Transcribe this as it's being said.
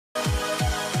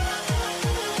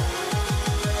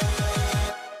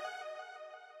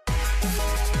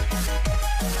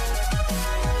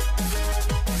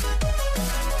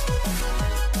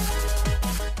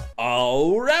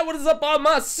chat? What is up on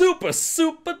my super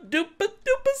duper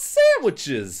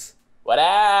sandwiches? What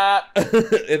up?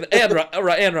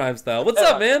 and rhyme style. What's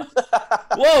up, man?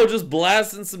 Whoa, just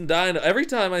blasting some dino. Every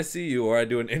time I see you or I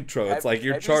do an intro, it's like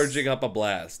you're charging up a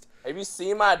blast. Have you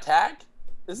seen my attack?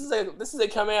 This is a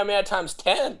Kamehameha times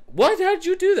 10. What? How'd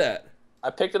you do that? I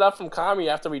picked it up from Kami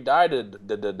after we died.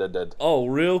 Oh,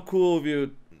 real cool of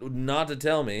you not to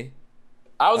tell me.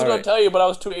 I was gonna tell you, but I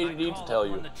was too ADD to tell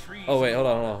you. Oh wait, hold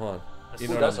on. You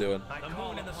know what I'm doing?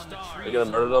 You're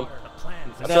gonna murder them?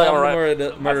 No, I'm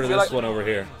gonna murder this one over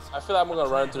here. I feel like I'm gonna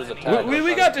run through his attack.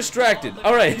 We got distracted.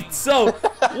 All right, so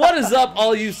what is up,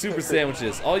 all you super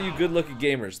sandwiches, all you good-looking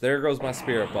gamers? There goes my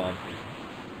spirit bomb.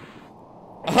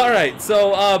 All right,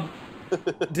 so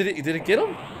did it get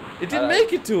him? It didn't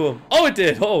make it to him. Oh, it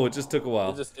did. Oh, it just took a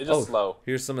while. It's just slow.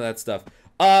 Here's some of that stuff.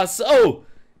 So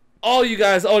all you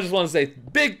guys, I just want to say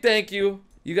big thank you.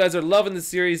 You guys are loving the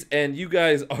series, and you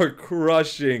guys are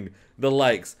crushing the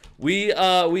likes. We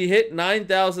hit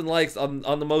 9,000 likes on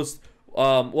the most.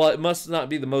 Well, it must not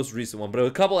be the most recent one, but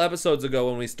a couple episodes ago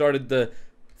when we started the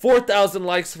 4,000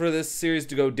 likes for this series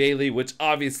to go daily, which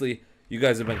obviously you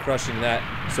guys have been crushing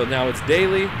that. So now it's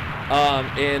daily,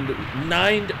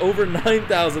 and over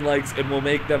 9,000 likes, and we'll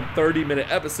make them 30-minute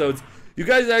episodes. You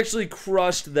guys actually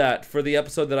crushed that for the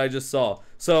episode that I just saw.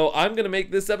 So I'm gonna make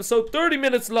this episode 30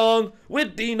 minutes long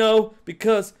with Dino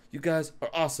because you guys are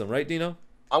awesome, right, Dino?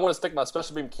 I'm gonna stick my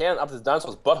special beam cannon up this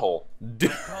dinosaur's butthole.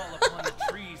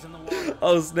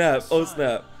 Oh snap! Oh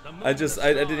snap! I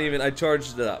didn't even. I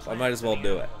charged it up. I might as well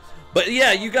do it. But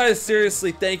yeah, you guys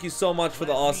seriously, thank you so much for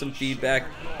the awesome feedback.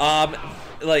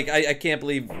 Like I can't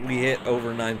believe we hit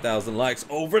over 9,000 likes.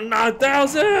 Over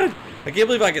 9,000! I can't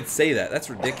believe I could say that.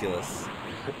 That's ridiculous.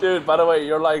 Dude, by the way,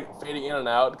 you're like fading in and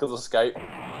out because of Skype.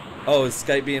 Oh, is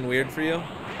Skype being weird for you?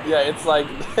 Yeah, it's like.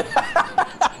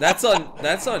 That's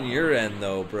on your end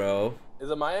though, bro.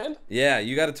 Is it my end? Yeah,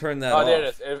 you got to turn that off. Oh, there it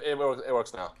is. It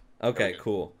works now. Okay,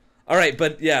 cool. All right,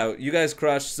 but yeah, you guys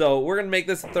crushed. So we're gonna make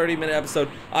this a 30-minute episode.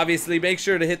 Obviously, make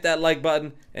sure to hit that like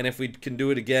button, and if we can do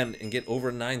it again and get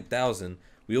over 9,000,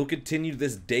 we will continue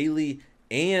this daily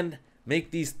and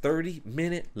make these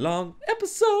 30-minute long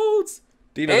episodes.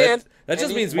 Dino, that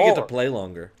just means we get to play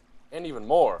longer. And even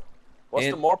more. What's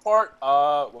the more part?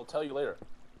 We'll tell you later.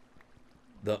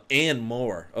 And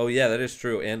more. Oh yeah, that is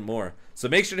true. And more. So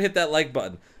make sure to hit that like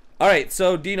button. All right,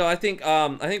 so Dino, I think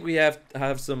we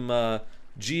have some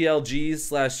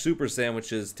GLGs / super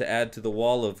sandwiches to add to the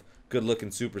wall of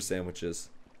good-looking super sandwiches.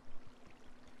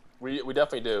 We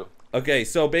definitely do. Okay,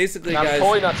 so basically, I'm guys. I'm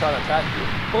totally not trying to attack you.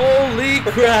 Holy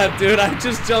crap, dude! I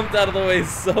just jumped out of the way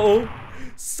so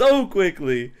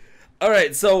quickly. All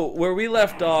right, so where we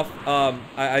left off,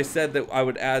 I said that I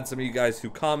would add some of you guys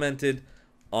who commented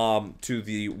to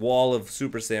the wall of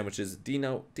super sandwiches.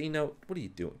 Dino, what are you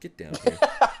doing? Get down here.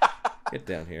 Get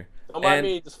down here. Don't mind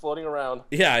me just floating around.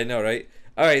 Yeah, I know, right?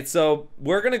 All right, so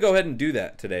we're going to go ahead and do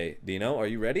that today. Dino, are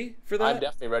you ready for that? I'm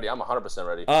definitely ready. I'm 100%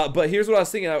 ready. But here's what I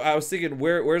was thinking. I was thinking,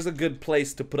 where's a good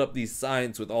place to put up these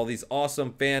signs with all these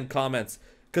awesome fan comments?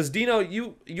 Because, Dino,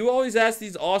 you always ask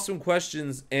these awesome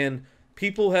questions, and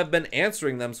people have been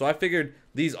answering them. So I figured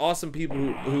these awesome people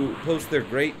who post their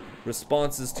great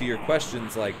responses to your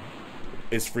questions, like,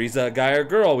 is Frieza a guy or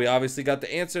girl? We obviously got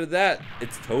the answer to that.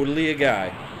 It's totally a guy.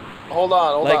 Hold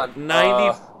on. Like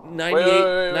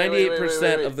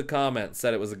 98% of the comments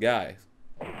said it was a guy.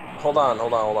 Hold on.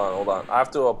 I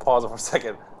have to pause it for a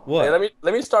second. What? Hey,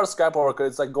 let me start Skype over because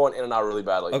it's like going in and out really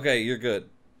badly. Okay, you're good.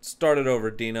 Start it over,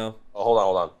 Dino. Oh,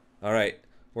 hold on. All right,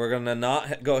 we're gonna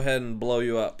not go ahead and blow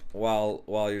you up while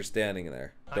you're standing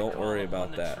there. Don't worry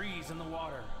about that. The trees and the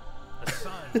water, the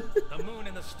sun, the moon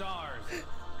and the stars,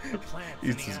 the plants.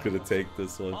 He's just gonna take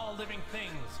this one. All living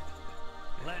things.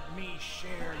 Let me share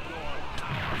your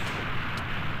power.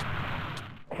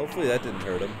 Hopefully that didn't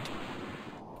hurt him.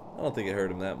 I don't think it hurt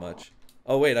him that much.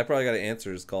 Oh wait, I probably got to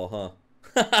answer his call, huh?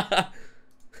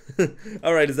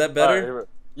 All right, is that better?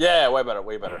 Yeah, way better.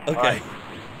 Okay. Right.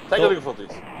 Technical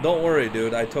difficulties. Don't worry,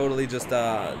 dude. I totally just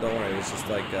don't worry. It was just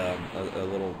like a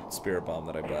little spirit bomb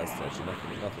that I blasted at you.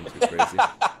 Nothing too crazy.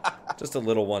 Just a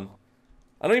little one.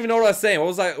 I don't even know what I was saying.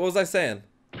 What was I saying?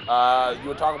 You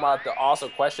were talking about the awesome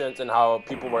questions and how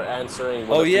people were answering.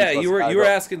 Oh yeah, you were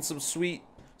asking some sweet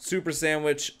super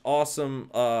sandwich, awesome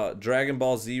Dragon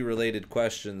Ball Z related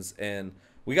questions, and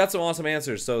we got some awesome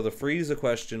answers. So the Frieza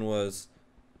question was,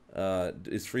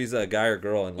 is Frieza a guy or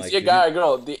girl? And like, is he a guy or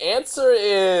girl? The answer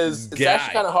is it's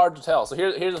actually kind of hard to tell. So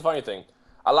here's the funny thing.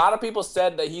 A lot of people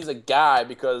said that he's a guy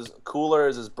because Cooler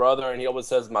is his brother, and he always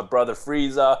says my brother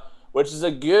Frieza. which is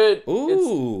a good.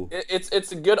 Ooh.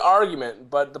 It's a good argument,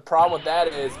 but the problem with that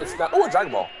is it's not. Oh,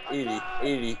 Dragon Ball.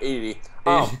 80.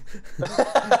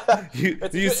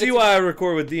 You see why I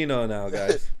record with Dino now,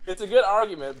 guys. It's a good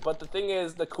argument, but the thing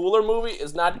is, the Cooler movie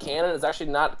is not canon. It's actually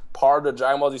not part of the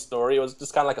Dragon Ball Z story. It was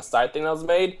just kind of like a side thing that was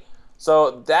made.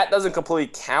 So that doesn't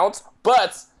completely count.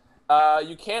 But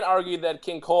you can't argue that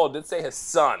King Cole did say his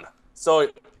son. So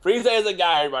Frieza is a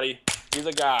guy, everybody. He's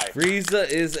a guy. Frieza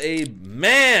is a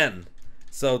man.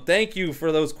 So thank you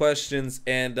for those questions.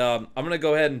 And I'm going to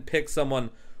go ahead and pick someone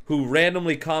who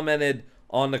randomly commented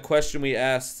on the question we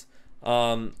asked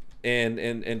and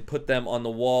put them on the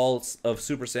walls of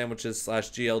Super Sandwiches /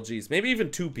 GLGs. Maybe even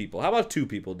 2 people. How about 2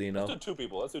 people, Dino? Let's do 2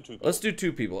 people. Let's do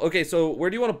 2 people. Okay, so where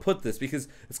do you want to put this? Because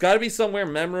it's got to be somewhere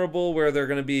memorable where they're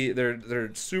going to be,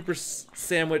 their Super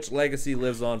Sandwich legacy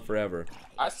lives on forever.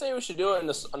 I say we should do it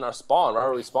in our spawn, right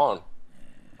where we spawn.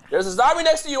 There's a zombie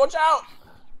next to you. Watch out!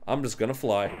 I'm just gonna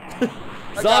fly.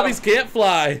 Zombies can't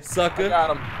fly, sucker.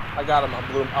 I got him.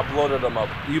 I bloated him up.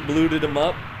 You bloated him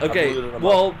up? Okay.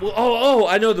 Oh,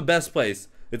 I know the best place.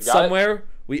 It's somewhere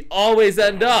we always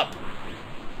end up.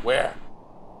 Where?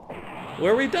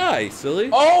 Where we die, silly.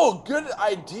 Oh, good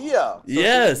idea. So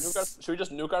yes. Should we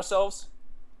just nuke ourselves?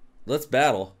 Let's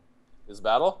battle. Is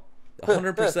battle?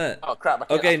 100%. Oh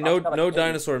crap! Okay, no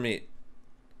dinosaur meat.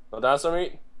 No dinosaur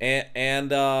meat.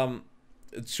 And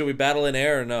should we battle in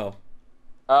air or no?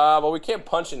 Well, we can't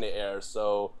punch in the air,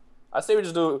 so I say we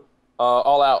just do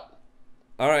all out.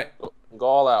 All right. Go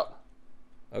all out.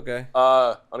 Okay.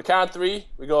 On the count of 3,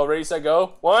 we go ready, set,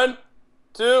 go. 1,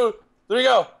 2, 3,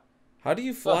 go. How do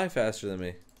you fly faster than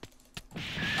me?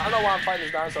 I don't know why I'm fighting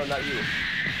this dinosaur, not you.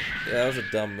 Yeah, that was a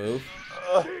dumb move.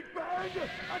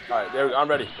 Alright, there we go. I'm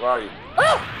ready. Where are you?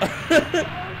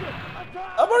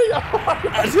 I'm ready.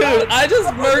 Dude, I just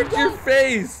murked your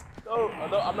face. No,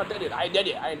 I'm not dead yet. I ain't dead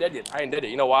yet.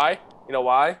 You know why?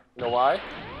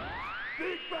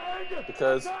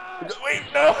 Because wait,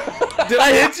 no. Did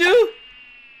I hit you?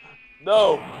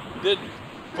 No, you didn't.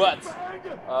 But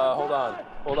hold on.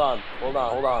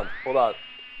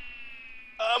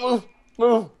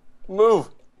 Move.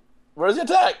 Where's the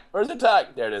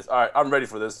attack? There it is. All right, I'm ready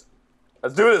for this.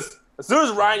 Let's do this,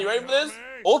 Ryan. You ready for this?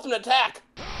 Ultimate attack.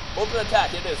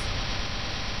 Here it is.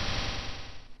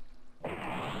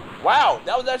 Wow,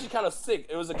 that was actually kind of sick.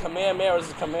 It was a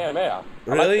Kamehameha.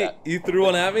 Really? Like you threw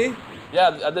one at me?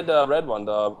 Yeah, I did the red one,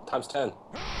 the times 10.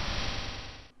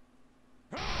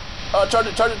 Charge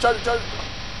it. Did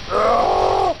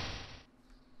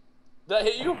that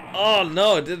hit you? Oh,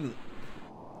 no, it didn't.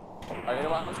 Alright, you know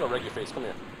what? I'm just gonna wreck your face. Come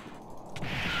here.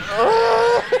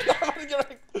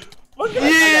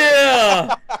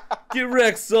 Yeah! Get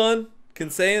wrecked, son. Can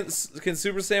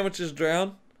Super Sandwiches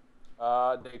drown?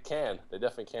 They can. They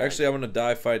definitely can. Actually, I'm gonna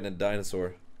die fighting a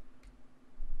dinosaur.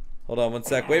 Hold on 1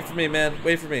 sec. Wait for me, man.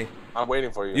 Wait for me. I'm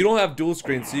waiting for you. You don't have dual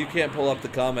screen, so you can't pull up the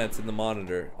comments in the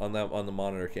monitor on the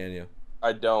monitor, can you?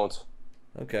 I don't.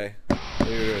 Okay.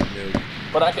 You're a noob.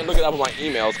 But I can look it up on my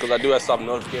emails because I do have some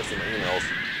notifications in my emails.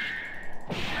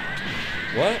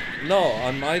 What? No,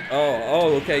 on my.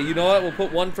 Oh, okay. You know what? We'll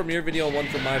put one from your video and one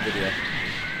from my video.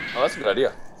 Oh, that's a good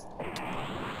idea.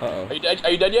 Uh-oh. Are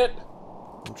you dead yet?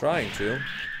 I'm trying to.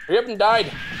 You haven't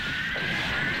died.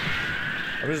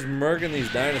 I'm just murking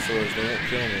these dinosaurs. They won't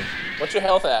kill me. What's your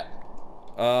health at?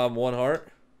 1 heart.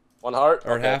 1 heart?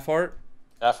 Or okay. half heart.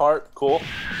 Half heart? Cool.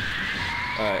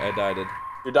 Alright, I died it.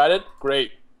 You died it?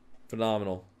 Great.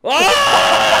 Phenomenal.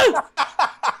 Ah!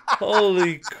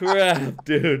 Holy crap,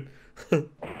 dude.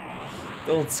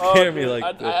 Don't scare me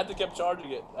like that. I had to keep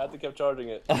charging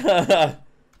it.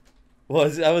 Well,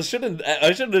 I should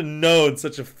have known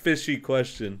such a fishy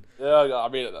question. Yeah, I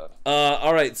mean it though.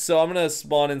 All right, so I'm gonna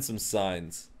spawn in some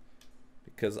signs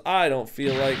because I don't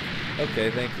feel like. Okay,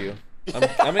 thank you.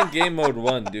 I'm in game mode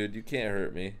 1, dude. You can't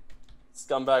hurt me.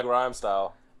 Scumbag rhyme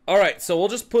style. All right, so we'll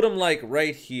just put them like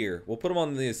right here. We'll put them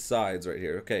on these sides right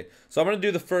here. Okay, so I'm gonna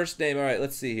do the first name. All right,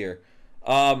 let's see here.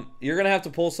 You're gonna have to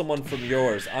pull someone from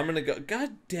yours. I'm gonna go.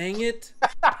 God dang it!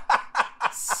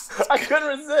 I couldn't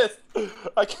resist.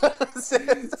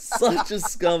 Such a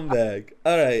scumbag.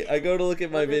 All right, I go to look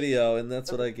at my video, and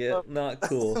that's what I get. Not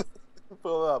cool.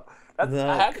 Pull up. I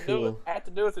had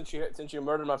to do it since you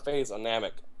murdered my face on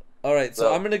Namek. All right,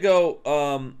 so I'm gonna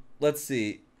go. Let's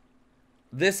see.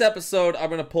 This episode, I'm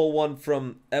gonna pull one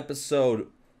from episode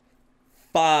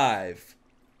 5,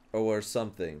 or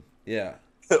something. Yeah.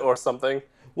 Or something.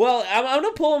 Well, I'm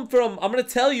gonna pull them from. I'm gonna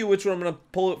tell you which one I'm gonna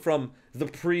pull it from the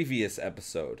previous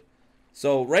episode.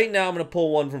 So right now I'm gonna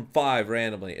pull one from 5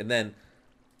 randomly, and then,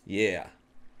 yeah,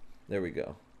 there we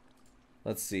go.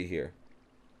 Let's see here.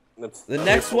 The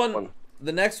next one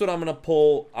the next one I'm gonna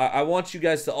pull. I want you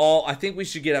guys to all. I think we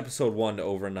should get episode 1 to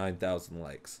over 9,000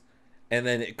 likes, and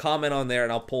then comment on there,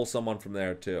 and I'll pull someone from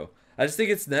there too. I just think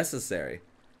it's necessary.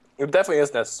 It definitely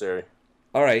is necessary.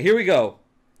 All right, here we go.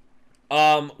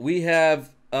 We have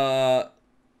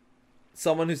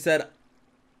someone who said,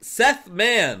 Seth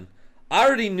Man, I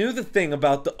already knew the thing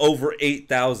about the over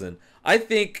 8,000. I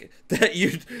think that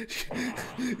you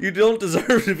don't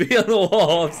deserve to be on the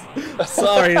walls.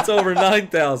 Sorry, it's over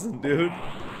 9,000, dude.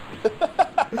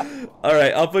 All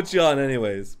right, I'll put you on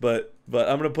anyways, but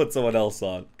I'm gonna put someone else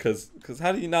on, cause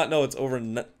how do you not know it's over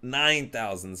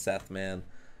 9,000, Seth Man?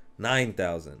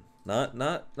 9,000,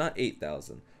 not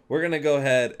 8,000. We're gonna go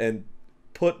ahead and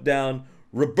put down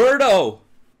Roberto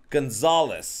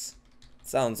Gonzalez.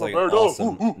 Sounds like an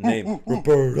awesome name.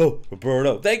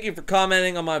 Roberto. Thank you for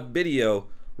commenting on my video,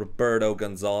 Roberto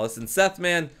Gonzalez. And Seth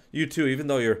Man, you too, even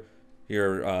though you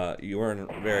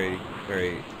weren't very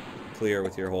clear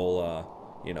with your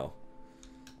whole you know,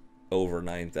 over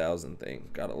 9,000 thing.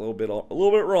 Got a little bit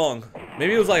wrong.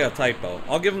 Maybe it was like a typo.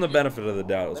 I'll give him the benefit of the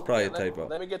doubt. It was probably a typo.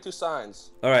 Let me get 2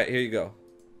 signs. All right, here you go.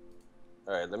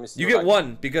 All right, let me see. You get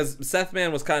 1 because Seth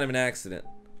Man was kind of an accident.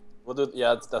 We'll do.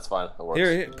 Yeah, that's fine. It works.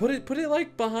 Here, put it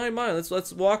like behind mine.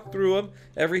 Let's walk through them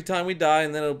every time we die,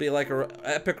 and then it'll be like a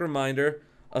epic reminder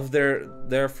of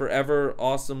their forever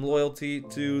awesome loyalty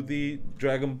to the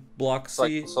Dragon Block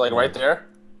C. So like right there.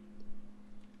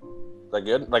 Is that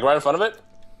good? Like right in front of it?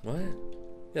 What?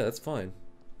 Yeah, that's fine.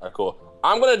 All right, cool.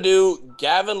 I'm gonna do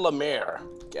Gavin Lemaire.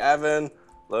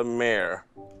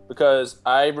 Because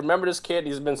I remember this kid.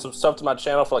 He's been subbed to my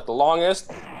channel for like the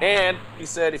longest, and he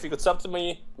said if he could sub to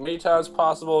me many times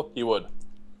possible, he would.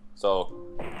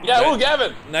 So, yeah, ooh,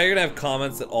 Gavin. Now you're gonna have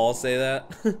comments that all say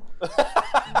that.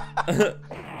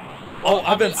 Oh,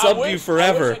 I've been subbed to you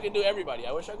forever. I wish I could do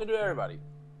everybody.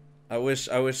 I wish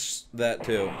that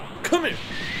too. Come here.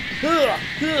 In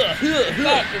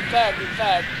fact,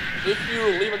 if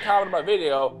you leave a comment on my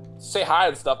video, say hi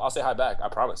and stuff, I'll say hi back. I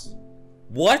promise.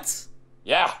 What?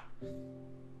 Yeah.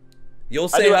 You'll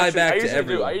say hi back to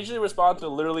everyone. I usually respond to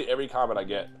literally every comment I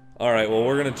get. All right, well,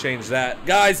 we're going to change that.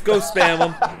 Guys, go spam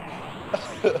them.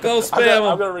 Go spam them.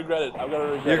 I'm going to regret it.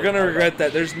 You're going to regret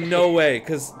that. There's no way.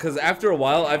 Because after a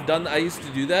while, I used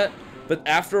to do that. But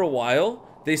after a while,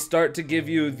 they start to give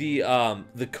you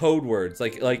the code words.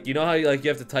 Like you know how you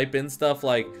have to type in stuff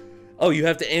like, oh, you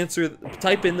have to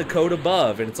type in the code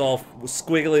above, and it's all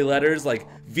squiggly letters like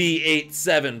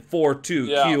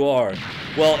V8742QR.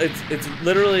 Well, it's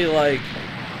literally like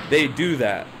they do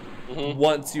that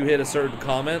once you hit a certain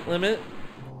comment limit.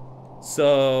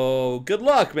 So good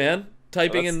luck, man.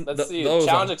 Typing in let's see. those.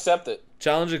 Challenge accepted.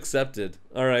 Challenge accepted.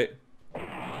 All right.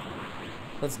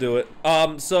 Let's do it.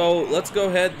 So let's go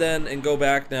ahead then and go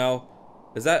back now.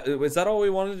 Is that all we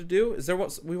wanted to do? Is there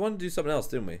what we wanted to do something else,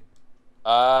 didn't we?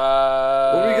 What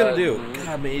are we gonna do?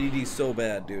 God, my ADD's so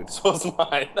bad, dude. So is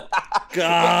mine.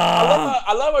 God.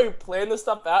 I love how we plan this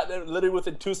stuff out, and literally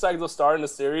within 2 seconds of starting the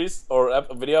series or a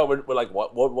video, we're like,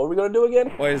 what are we gonna do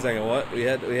again? Wait a second, what? We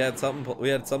had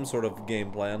some sort of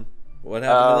game plan. What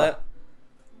happened to that?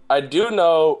 I do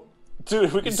know,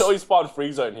 dude. We can totally spawn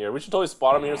Frieza in here. We should totally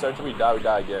spawn him here so after we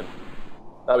die again.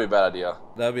 That'd be a bad idea.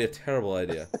 That'd be a terrible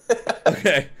idea.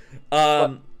 Okay.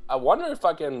 I wonder if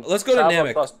I can. Let's go to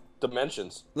Namek.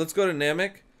 Dimensions. Let's go to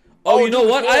Namek. Oh, you know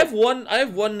what? I have one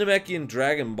Namekian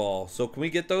Dragon Ball. So can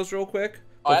we get those real quick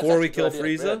before we kill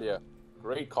Frieza?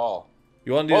 Great call.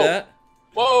 You want to do that?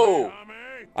 Whoa!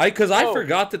 I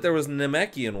forgot that there was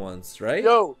Namekian ones, right?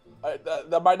 Yo,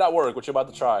 that might not work. What you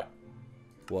about to try?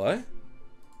 What?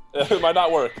 It might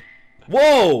not work.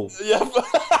 Whoa! Yep.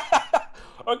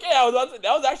 Okay, that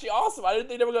was actually awesome. I didn't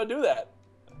think they were gonna do that.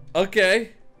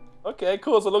 Okay. Okay,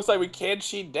 cool. So it looks like we can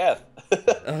cheat death.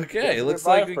 Okay, it looks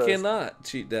like we cannot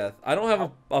cheat death. I don't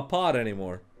have a pod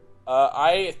anymore.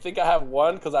 I think I have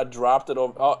one because I dropped it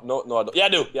over. Oh, no, I don't. Yeah, I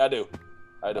do.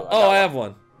 I do. I have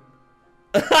one.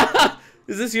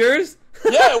 Is this yours?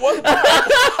 Yeah, it was.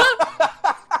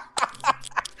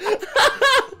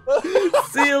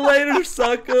 See you later,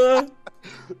 sucker.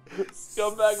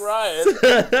 Scumbag Ryan.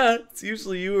 It's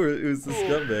usually you who's the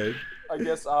scumbag. I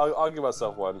guess I'll give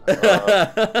myself one.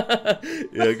 Yeah, go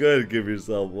ahead and give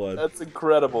yourself one. That's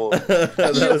incredible. You're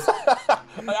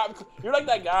like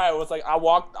that guy who was like, I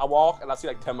walk, and I see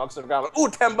like $10 on the ground. Like, ooh,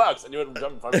 $10, and you would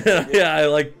jump in front of me. Yeah, I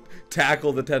like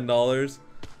tackle the $10.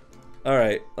 All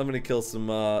right, I'm gonna kill some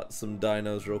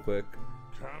dinos real quick.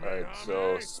 All right,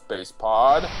 so space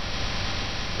pod.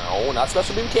 No, not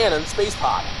special beam cannon. Space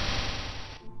pod.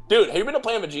 Dude, have you been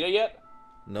playing Vegeta yet?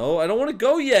 No, I don't want to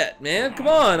go yet, man. Come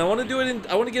on, I want to do it.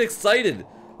 I want to get excited.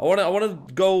 I wanna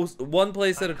go one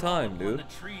place at a time, dude.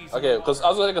 Okay, because I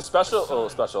was like a special.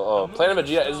 Planet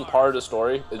Vegeta isn't part of the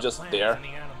story. It's just there.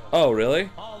 Oh, really?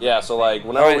 Yeah. So like,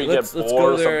 whenever Alright, we let's get go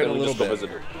bored or there in something, a we just little go bit.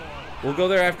 visit it. We'll go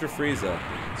there after Frieza.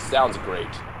 Sounds great.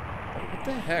 What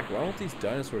the heck? Why won't these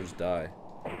dinosaurs die?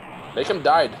 Make him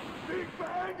died.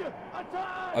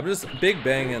 I'm just Big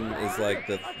Banging is like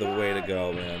the way to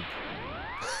go, man.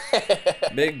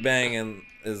 Big Banging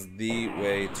is the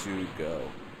way to go.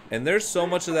 And there's so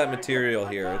much of that material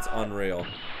here. It's unreal.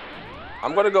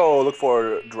 I'm gonna go look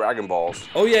for Dragon Balls.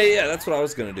 Oh yeah, that's what I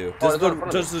was gonna do.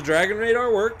 Does the Dragon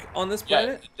Radar work on this Yeah,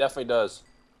 planet? it definitely does.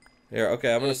 Here,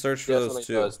 okay, I'm gonna search for those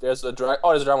too. There's a Dragon. Oh,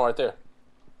 there's a Dragon Ball right there.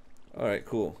 All right,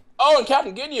 cool. Oh, and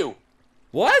Captain Ginyu.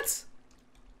 What?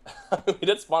 We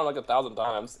did spawn like 1,000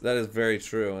 times. That is very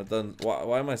true. It doesn't,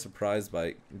 why am I surprised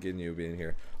by Ginyu being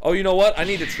here? Oh, you know what? I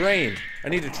need to train. I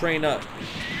need to train up.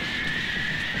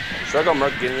 Should I go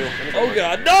murk Ginyu? Oh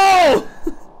god, no!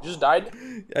 You just died?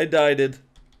 I died.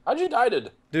 How'd you die?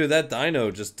 Dude, that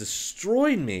dino just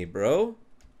destroyed me, bro.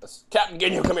 Captain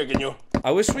Ginyu, come here, Ginyu.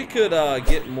 I wish we could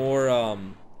get more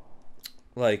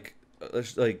like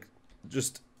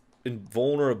just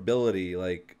invulnerability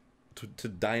like to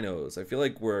dinos. I feel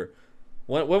like when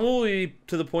will we be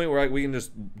to the point where we can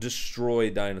just destroy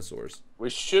dinosaurs? We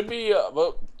should be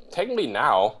well, technically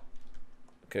now.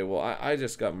 Okay, well I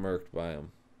just got murked by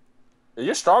him.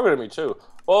 You're stronger than me too.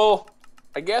 Well,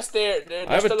 I guess they're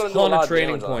I have still a gonna do ton lot of training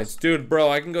damage on points, us. dude. Bro,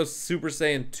 I can go Super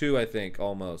Saiyan 2, I think,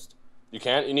 almost. You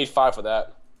can't. You need 5 for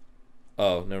that.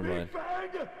 Oh, never mind.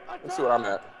 Let's see what I'm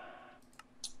at.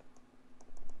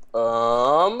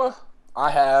 I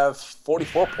have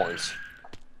 44 points.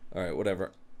 All right,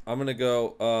 whatever. I'm gonna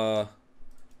go. I'm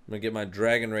gonna get my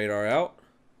Dragon Radar out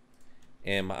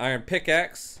and my Iron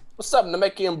Pickaxe. What's up,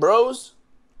 Namekian bros?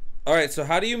 All right, so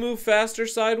how do you move faster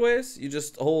sideways? You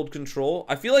just hold control.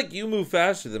 I feel like you move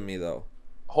faster than me though.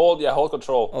 Hold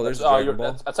control. Oh, there's a Dragon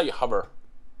Ball. That's how you hover.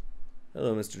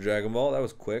 Hello, Mr. Dragon Ball. That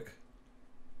was quick.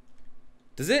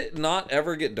 Does it not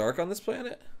ever get dark on this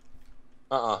planet?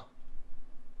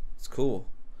 It's cool.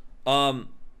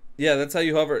 Yeah, that's how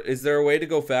you hover. Is there a way to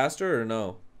go faster or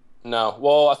no? No.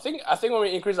 Well, I think when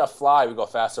we increase our fly, we go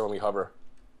faster when we hover.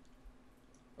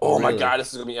 Oh my really? god,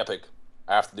 this is gonna be epic.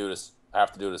 I have to do this.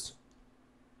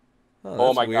 Oh,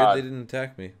 Oh my weird. god. They didn't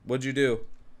attack me. What'd you do?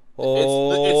 It's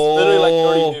literally like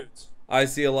 30 dudes. I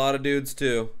see a lot of dudes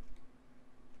too.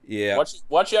 Yeah.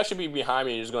 Watch you actually be behind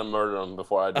me. You're just gonna murder them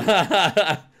before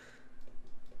I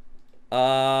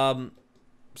do.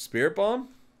 Spirit bomb?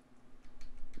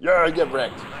 Yeah, get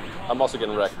wrecked. I'm also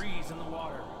getting wrecked. Trees in the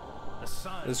water, the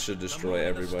sun, This should the destroy moon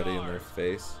and the everybody in their stars,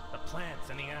 face. the plants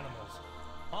and the animals.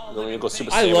 All Then we living go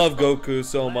Super things I Saiyan. love Goku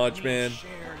so let much, me man. share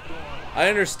your I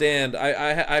understand.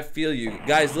 I feel you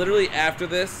guys. Literally after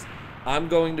this, I'm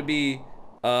going to be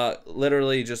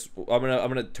literally just I'm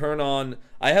gonna turn on.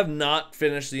 I have not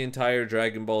finished the entire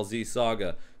Dragon Ball Z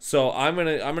saga, so I'm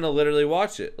gonna literally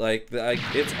watch it. Like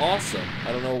it's awesome.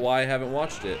 I don't know why I haven't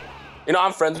watched it. You know,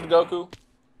 I'm friends with Goku.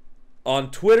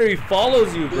 On Twitter, he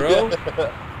follows you, bro.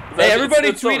 Hey, everybody,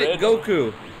 It's so tweet it, random.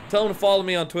 Goku. Tell him to follow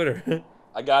me on Twitter.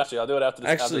 I got you. I'll do it after this.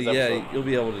 Actually, after this yeah, episode. you'll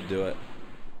be able to do it.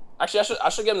 Actually, I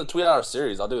should get him to tweet out our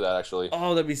series. I'll do that actually.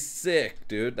 Oh, that'd be sick,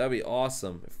 dude. That'd be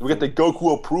awesome. We get the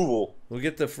Goku approval. We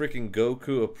get the freaking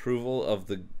Goku approval of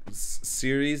the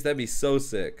series. That'd be so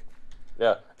sick.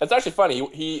 Yeah, it's actually funny.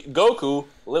 Goku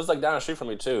lives like down the street from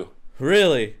me too.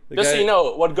 Really? Just so you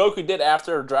know, what Goku did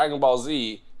after Dragon Ball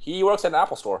Z, he works at an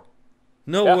Apple store.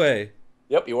 No Yeah. way.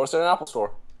 Yep, he works at an Apple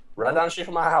store, right down the street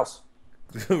from my house.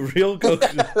 Real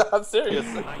Goku I'm serious.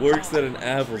 works at an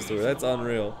Apple store. That's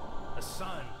unreal. the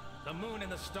sun, the moon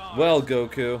and the stars. Well,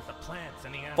 Goku, the plants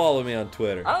and the animals. follow me on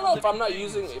Twitter. I don't know if I'm not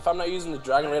using the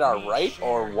Dragon Radar right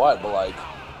or what, but like,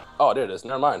 oh, there it is.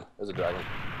 Never mind. There's a dragon.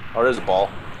 Oh, there's a ball.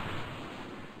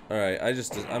 All right,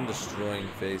 I'm destroying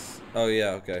face. Oh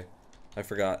yeah, okay. I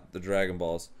forgot the Dragon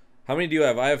Balls. How many do you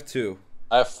have? I have 2.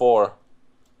 I have 4.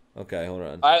 Okay, hold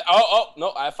on.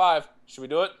 No, I have 5. Should we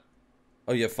do it?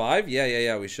 Oh, you have 5?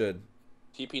 Yeah, we should.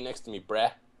 TP next to me,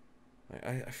 bruh.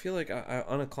 I feel like I'm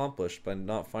unaccomplished by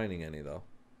not finding any though.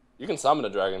 You can summon a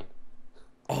dragon.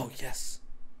 Oh yes.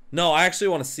 No, I actually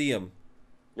want to see him.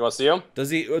 You want to see him? Does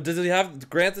he have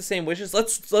grant the same wishes?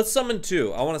 Let's summon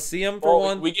 2. I want to see him for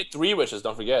one. We get 3 wishes.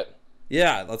 Don't forget.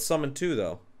 Yeah, let's summon 2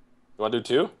 though. You want to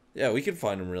do 2? Yeah, we can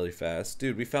find him really fast.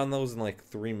 Dude, we found those in like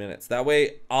 3 minutes. That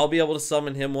way, I'll be able to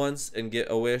summon him once and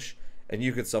get a wish, and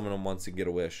you could summon him once and get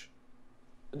a wish.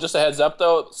 Just a heads up,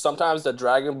 though, sometimes the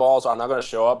Dragon Balls are not going to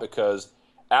show up because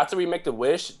after we make the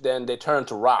wish, then they turn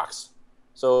to rocks.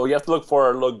 So you have to look for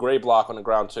a little gray block on the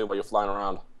ground, too, while you're flying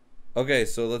around. Okay,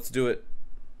 so let's do it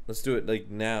Let's do it like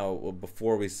now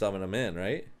before we summon them in,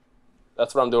 right?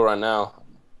 That's what I'm doing right now.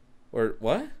 Or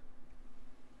what?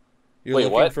 You're Wait,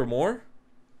 looking what? for more?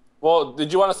 Well,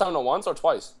 did you want to summon them once or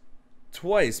twice?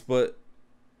 Twice, but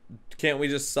can't we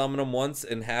just summon them once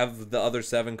and have the other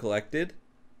 7 collected?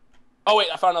 Oh wait,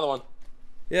 I found another one.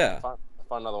 Yeah. I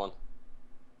found another one.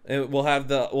 And we'll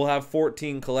have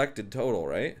 14 collected total,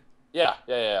 right? Yeah.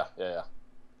 Yeah,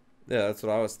 that's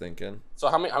what I was thinking. So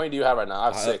how many do you have right now? I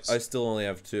have 6. I still only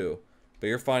have 2. But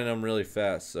you're finding them really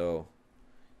fast, so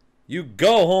you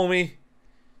go, homie.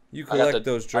 You collect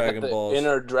those Dragon Balls.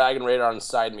 Inner dragon radar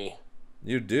inside me.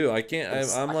 You do. I can't.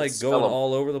 I'm I like can going smell 'em.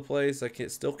 all over the place. I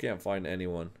still can't find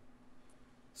anyone.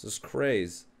 This is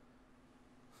crazy.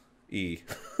 E.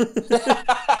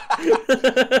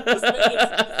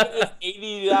 It's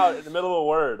 80 out in the middle of a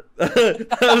word. I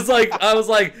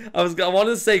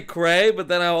wanted to say cray, but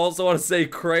then I also want to say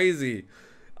crazy.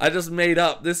 I just made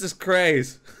up. This is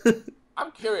crazy.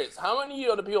 I'm curious, how many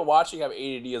other people watching have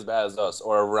ADD as bad as us,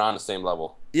 or around the same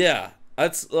level? Yeah,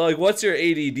 that's like, what's your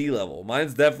ADD level?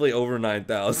 Mine's definitely over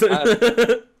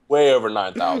 9,000. Way over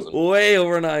 9,000. Way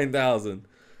over 9,000.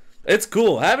 It's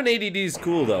cool. Having ADD is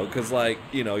cool though, cause like,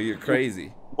 you know, you're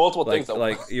crazy. Multiple Like, things.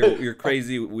 like you're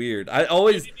crazy weird. I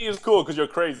always ADD is cool because you're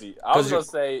crazy. I was gonna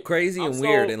say crazy and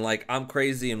weird, and like I'm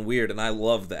crazy and weird, and I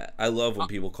love that. I love when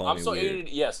people call me I'm so weird.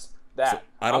 ADD. Yes, that. So,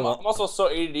 I'm I'm also so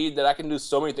ADD that I can do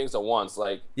so many things at once.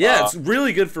 Like Yeah, it's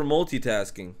really good for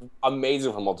multitasking.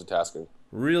 amazing for multitasking.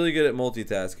 Really good at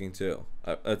multitasking too.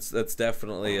 That's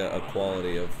definitely a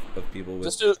quality of people with.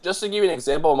 Just to give you an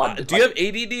example, Do you have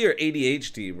ADD or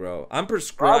ADHD, bro? I'm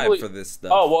prescribed for this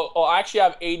stuff. Oh, I actually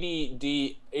have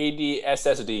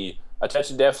ADSSD,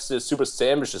 attention deficit super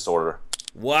sandwich disorder.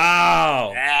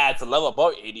 Wow. Yeah, it's a level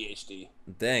above ADHD.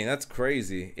 Dang, that's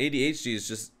crazy. ADHD is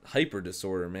just hyper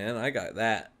disorder, man. I got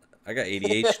that. I got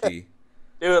ADHD.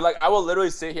 Dude, like I will literally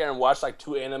sit here and watch like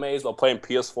 2 animes while playing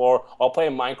PS4, while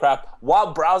playing Minecraft,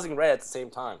 while browsing Reddit at the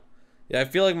same time. Yeah, I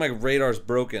feel like my radar's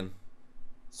broken.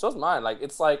 So's mine. Like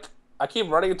it's like I keep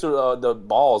running into the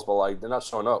balls, but like they're not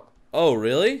showing up. Oh,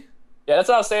 really? Yeah, that's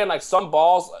what I was saying. Like some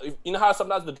balls, you know how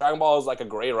sometimes the Dragon Ball is like a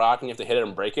gray rock and you have to hit it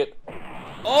and break it.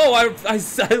 Oh, I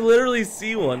literally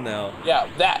see one now. Yeah,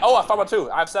 that. Oh, I found one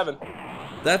too. I have 7.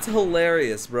 That's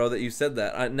hilarious, bro, that you said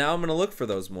that. Now I'm gonna look for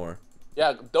those more.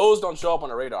 Yeah, those don't show up on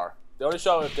the radar. They only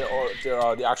show up if they're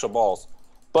the actual balls.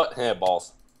 But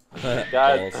balls.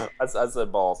 Yeah, I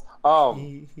said balls. What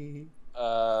was I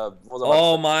about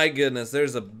Oh to say? my goodness,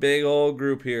 there's a big old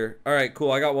group here. All right,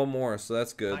 cool. I got one more, so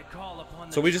that's good.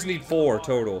 So we just need 4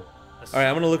 total. All right,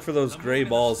 I'm gonna look for those gray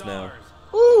balls now.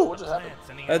 Ooh, what just happened?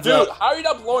 Heads Dude, up. how are you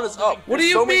not blowing this up? What do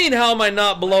you mean? How am I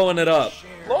not blowing it up?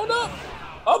 Blown up?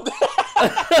 Up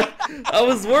I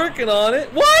was working on it.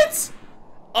 What?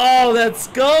 Oh, that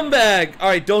scumbag! All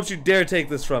right, don't you dare take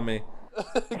this from me.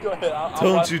 Go ahead.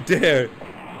 Don't you dare.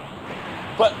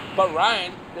 But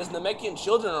Ryan, there's Namekian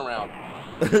children around.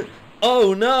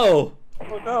 Oh no!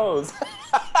 Who knows?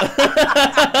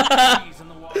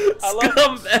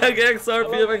 Scumbag I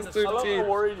XRPFX13. love how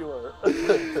worried you were.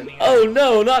 Oh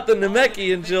no, not the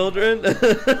Namekian children.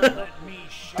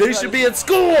 They should be at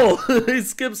school. He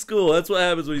skipped school. That's what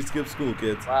happens when you skip school,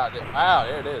 kids. Wow,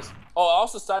 there it is. Oh,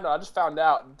 also side note, I just found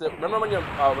out. Remember when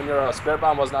your spirit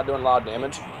bomb was not doing a lot of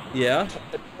damage? Yeah.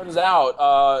 It turns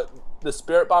out the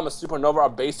spirit bomb and supernova are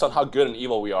based on how good and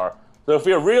evil we are. So if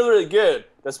you're really, really good,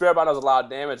 the spirit bomb does a lot of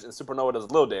damage, and supernova does a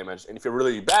little damage. And if you're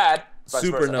really bad, vice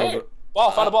versa. Supernova. Hey,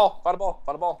 ball, find a ball, find a ball,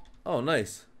 find a ball. Oh,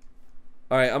 nice.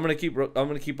 All right, I'm gonna keep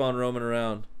on roaming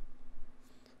around.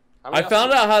 I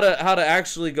found out how to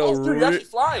actually go. Oh, dude, you're actually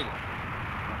flying.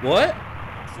 What?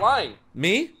 Flying.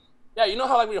 Me? Yeah, you know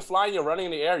how like when you're flying, you're running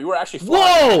in the air. You were actually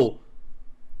flying. Whoa!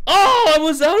 Oh, how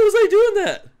was I doing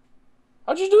that?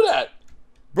 How'd you do that?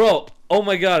 Bro, oh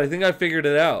my god, I think I figured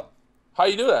it out. How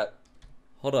you do that?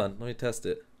 Hold on, let me test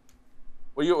it.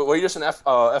 Were you just an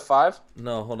F5?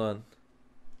 No, hold on.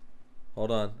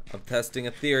 Hold on. I'm testing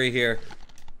a theory here.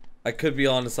 I could be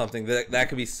onto something. That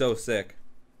could be so sick.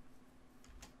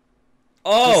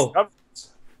 Oh!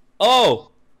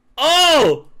 Oh!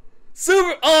 Oh!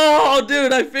 Super! Oh,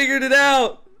 dude, I figured it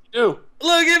out! Dude,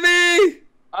 Look at me!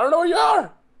 I don't know where you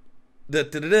are. Da,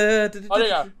 da, da, da, da, Oh, da,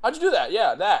 yeah. How'd you do that?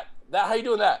 Yeah, that. How you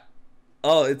doing that?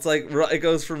 Oh, it's like it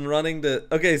goes from running to.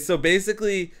 Okay, so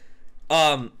basically,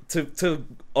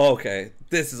 okay,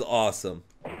 this is awesome.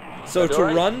 So to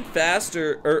run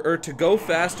faster or to go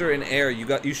faster in air,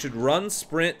 you should run,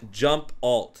 sprint, jump,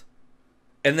 alt,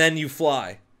 and then you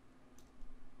fly.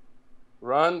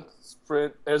 Run,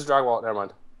 sprint. There's Dragon Ball. Never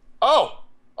mind. Oh,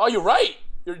 you're right.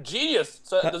 You're a genius.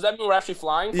 So does that mean we're actually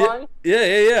flying?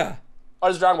 Yeah. Oh,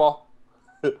 there's Dragon Ball.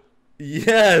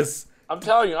 Yes. I'm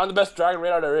telling you, I'm the best dragon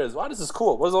radar there is. Wow, this is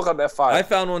cool. What does it look like that F5? I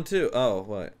found one too. Oh,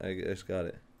 what? I just got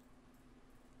it.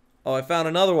 Oh, I found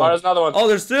another one. Oh, there's another one. Oh,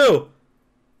 there's two.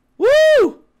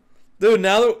 Woo!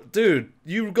 Dude,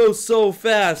 you go so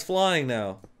fast flying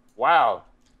now. Wow.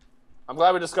 I'm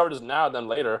glad we discovered this now than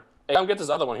later. Hey, come get this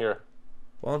other one here.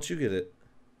 Why don't you get it?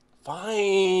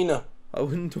 Fine.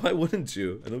 Why wouldn't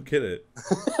you? I don't get it.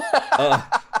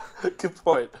 Good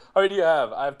point. How many do you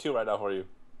have? I have 2 right now for you.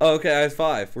 Oh, okay, I have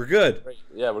 5. We're good.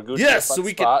 Yeah, we're good. Yes, so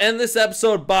we can end this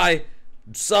episode by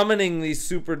summoning these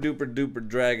super duper duper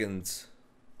dragons.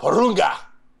 Porunga.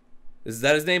 Is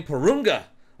that his name? Porunga.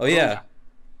 Oh yeah.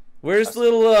 Where's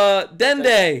little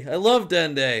Dende? I love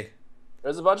Dende.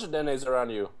 There's a bunch of Dendes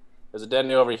around you. There's a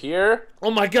Dende over here.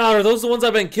 Oh my god, are those the ones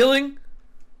I've been killing?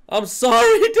 I'm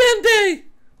sorry, Dende.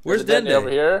 Where's There's a Dende? Dende over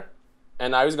here.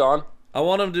 And now he's gone. I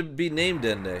want him to be named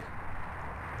Dende.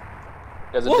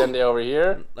 There's a Dende over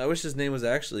here. I wish his name was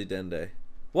actually Dende.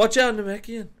 Watch out,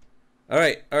 Namekian.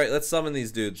 Alright, let's summon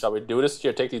these dudes. Shall we do this?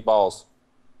 Here, take these balls.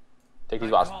 Take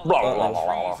these balls. Trees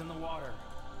in the water.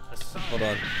 The sun, Hold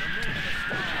on. the moon, and the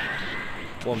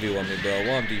stars. 1v1 me, bro.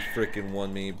 1v freaking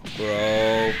 1 me,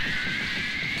 bro.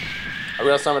 Are we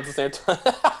gonna summon at the same time?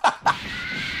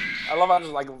 I love how I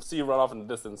just like see you run off in the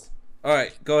distance.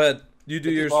 Alright, go ahead. You do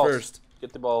yours balls. first.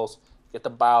 Get the balls. Get the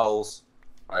balls.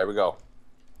 Alright, here we go.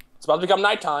 It's about to become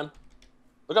nighttime.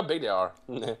 Look how big they are.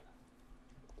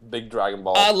 Big dragon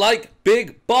balls. I like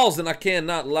big balls and I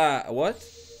cannot lie. What?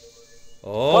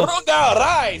 Oh. Porunga,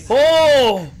 rise!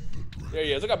 Oh! There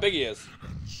he is. Look how big he is.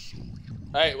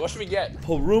 Alright, what should we get?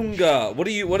 Porunga.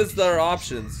 What is their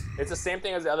options? It's the same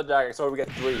thing as the other dragon, so we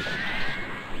get 3.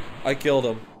 I killed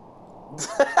him.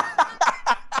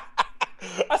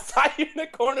 I saw you in the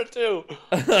corner too.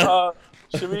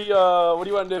 Should we? What do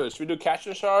you want to do? Should we do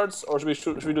catching shards or should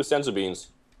we do senzu beans?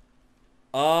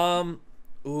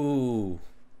 Ooh.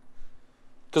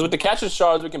 Because with the catching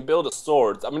shards, we can build the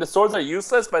swords. I mean, the swords are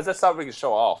useless, but it's just something we can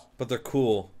show off. But they're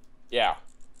cool. Yeah.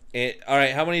 All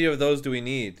right, how many of those do we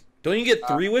need? Don't you get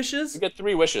 3 wishes? We get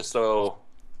 3 wishes, so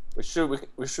we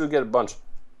should get a bunch.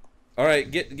 All right,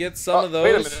 get some of those.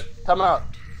 Wait a minute. Time out.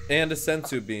 And a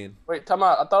sensu bean. Wait, time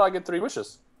out. I thought I get 3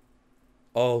 wishes.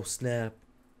 Oh snap!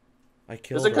 I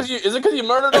killed Is it him. because you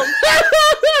murdered him?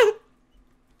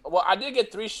 Well, I did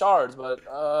get 3 shards, but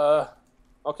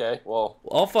okay. Well,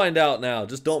 I'll find out now.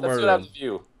 Just don't let's murder do it him. after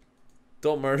you.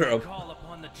 Don't murder him. Call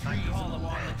upon the trees, call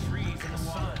upon the trees in the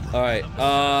sun. All right.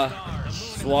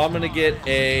 So I'm gonna get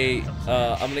a. I'm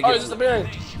gonna Oh, he's get disappearing.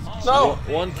 No.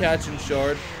 one catching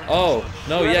shard. Oh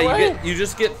no! Ran Yeah, away. you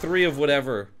just get 3 of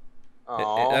whatever.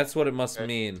 Oh. That's what it must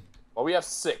mean. Well, we have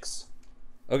 6.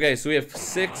 Okay, so we have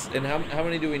 6, and how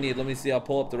many do we need? Let me see. I'll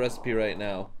pull up the recipe right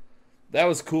now. That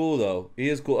was cool though. He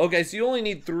is cool. Okay, so you only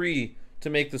need 3 to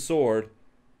make the sword.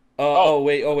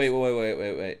 Wait.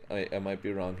 I might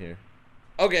be wrong here.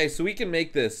 Okay, so we can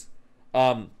make this.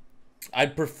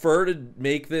 I'd prefer to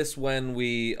make this when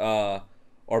we are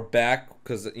back,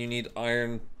 because you need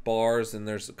iron bars, and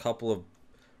there's a couple of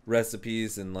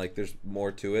recipes, and like there's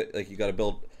more to it. Like you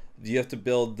have to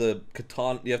build the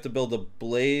katana. You have to build the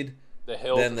blade. The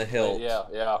hilt. Then the hilt.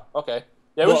 Yeah. Okay.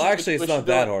 Yeah. Well, actually, it's not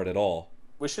that hard at all.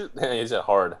 We should. Is it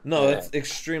hard? No, Yeah. it's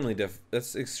extremely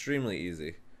That's extremely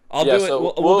easy. I'll Yeah, do it.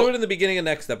 so We'll do it in the beginning of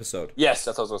next episode. Yes,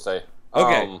 that's what I was gonna say.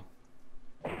 Okay.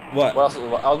 What? What else? I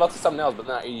was about to say something else, but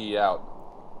then I eat it out.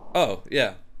 Oh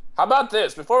yeah. How about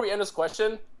this? Before we end this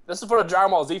question, this is for the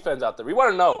Dragon Ball Z fans out there. We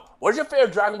want to know, what is your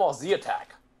favorite Dragon Ball Z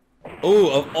attack Ooh,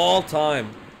 of all time.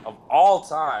 of all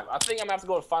time? I think I'm gonna have to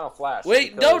go to Final Flash.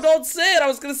 Wait, because- no, don't say it. I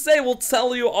was gonna say we'll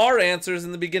tell you our answers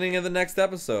in the beginning of the next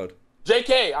episode.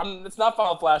 JK, it's not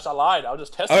Final Flash. I lied. I'll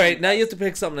just test. All right, now you have to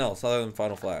pick something else other than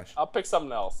Final Flash. I'll pick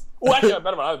something else. Oh, actually, I have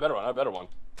a better one.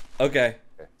 Okay.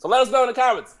 So let us know in the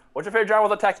comments, what's your favorite Dragon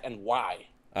Ball attack and why?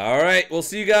 All right, we'll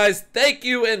see you guys. Thank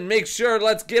you, and make sure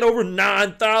let's get over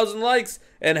 9,000 likes,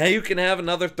 and hey, you can have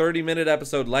another 30-minute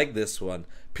episode like this one.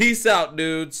 Peace out,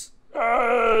 dudes.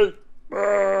 Hey!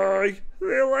 Bye. See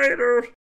you later.